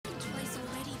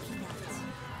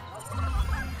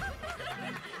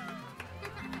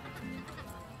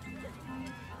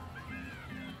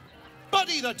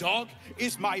Buddy the dog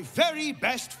is my very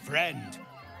best friend.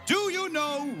 Do you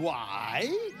know why?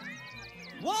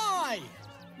 Why?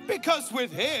 Because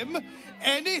with him,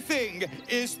 anything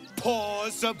is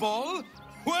possible.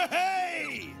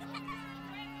 Way!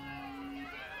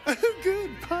 Oh,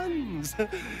 good puns.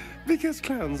 Because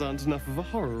clowns aren't enough of a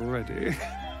horror already.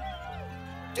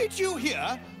 Did you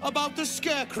hear about the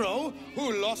scarecrow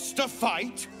who lost a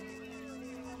fight?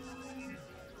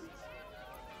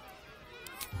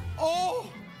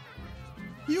 Oh,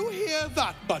 you hear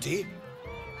that, buddy?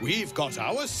 We've got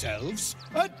ourselves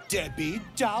a Debbie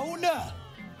Downer.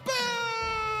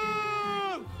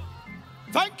 Boo!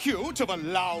 Thank you to the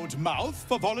loud mouth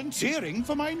for volunteering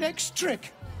for my next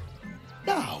trick.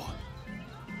 Now,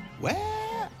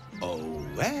 where, oh,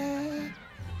 where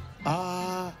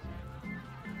are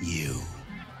you?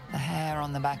 The hair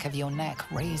on the back of your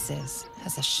neck raises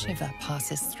as a shiver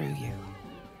passes through you.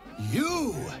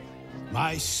 You,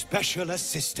 my special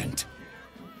assistant.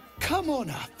 Come on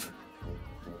up.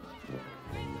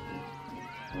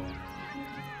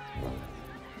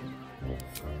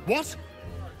 What?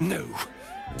 No,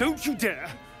 don't you dare.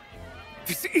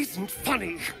 This isn't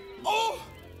funny. Oh,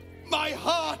 my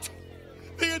heart!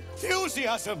 The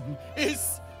enthusiasm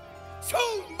is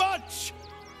too much!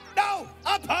 Now,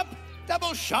 up,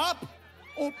 double sharp,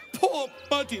 or poor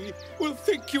Buddy will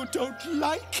think you don't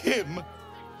like him.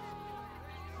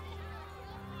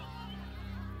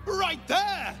 Right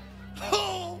there!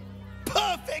 Oh,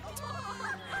 perfect!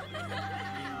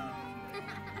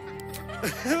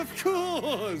 Of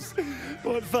course!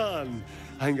 What fun!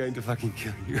 I'm going to fucking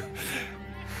kill you.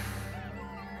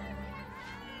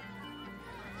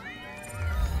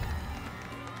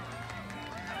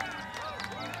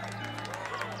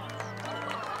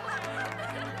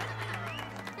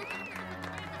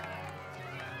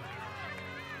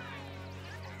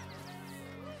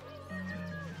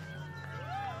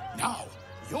 Now,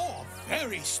 you're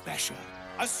very special.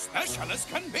 As special as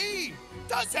can be.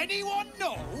 Does anyone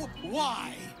know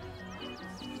why?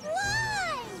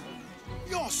 Why?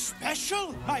 You're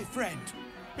special, my friend,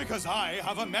 because I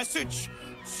have a message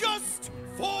just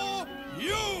for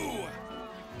you.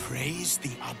 Praise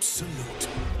the Absolute.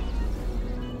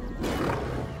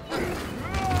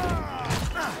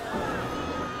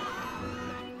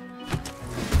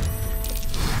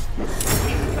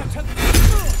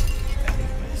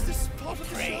 Is this part of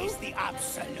the Praise show? the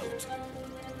Absolute.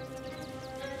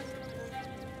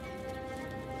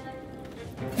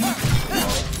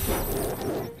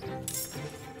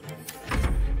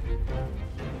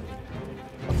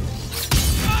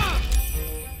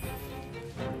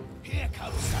 Here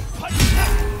comes the punch.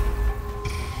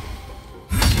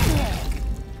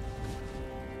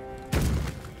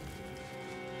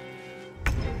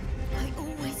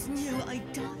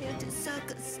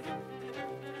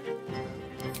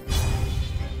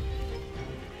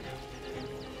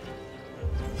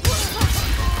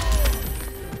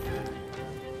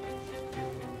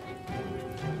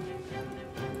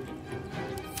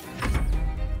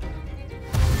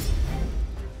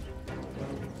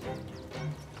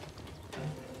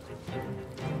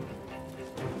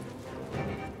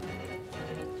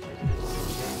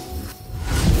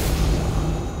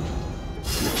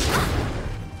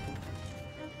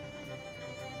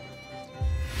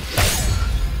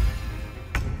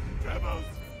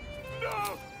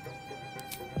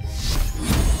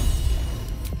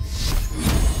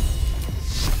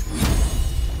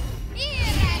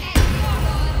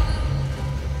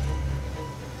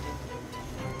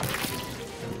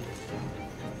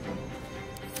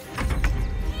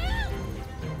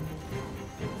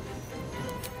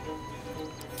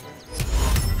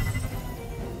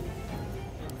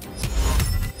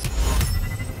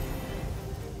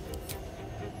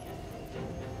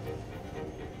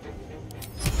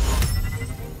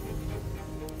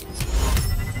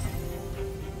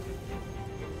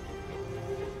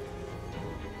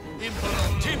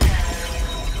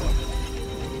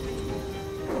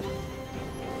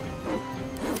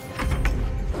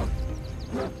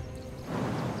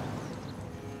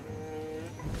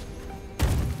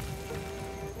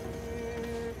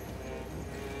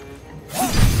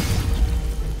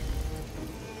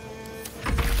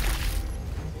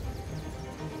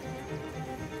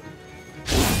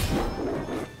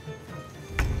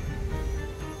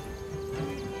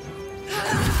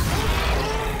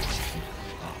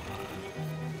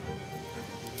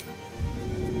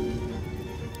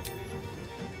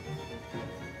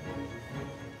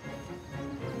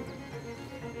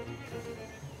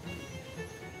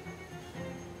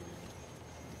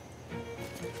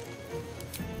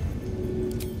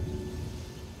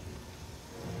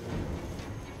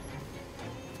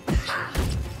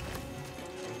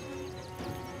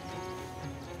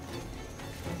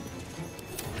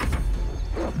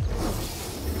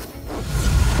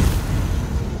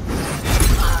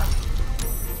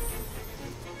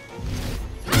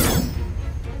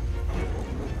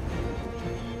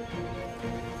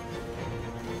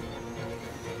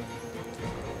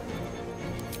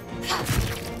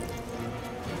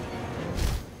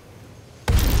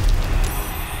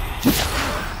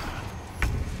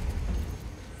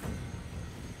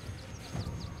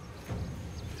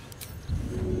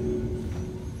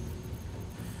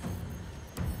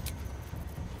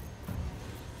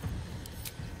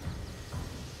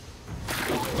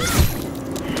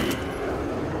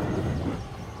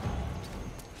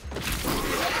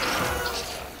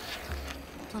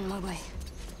 On my way.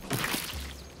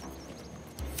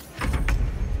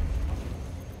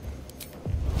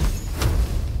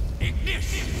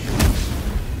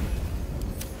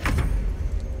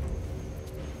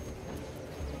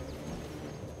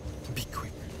 Be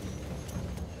quick.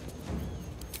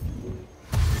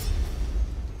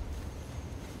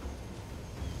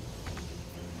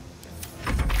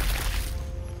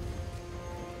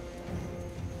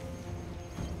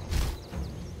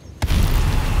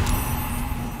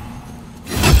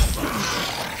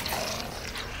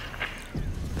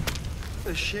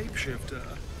 A shapeshifter?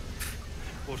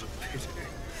 What a pity.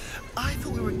 I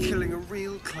thought we were killing a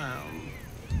real clown.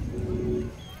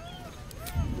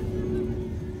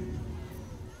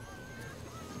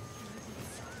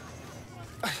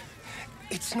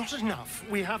 It's not enough.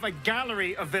 We have a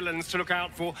gallery of villains to look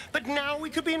out for, but now we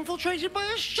could be infiltrated by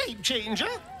a shape changer?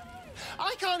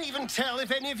 I can't even tell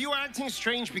if any of you are acting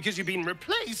strange because you've been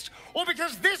replaced, or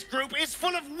because this group is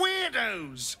full of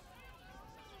weirdos.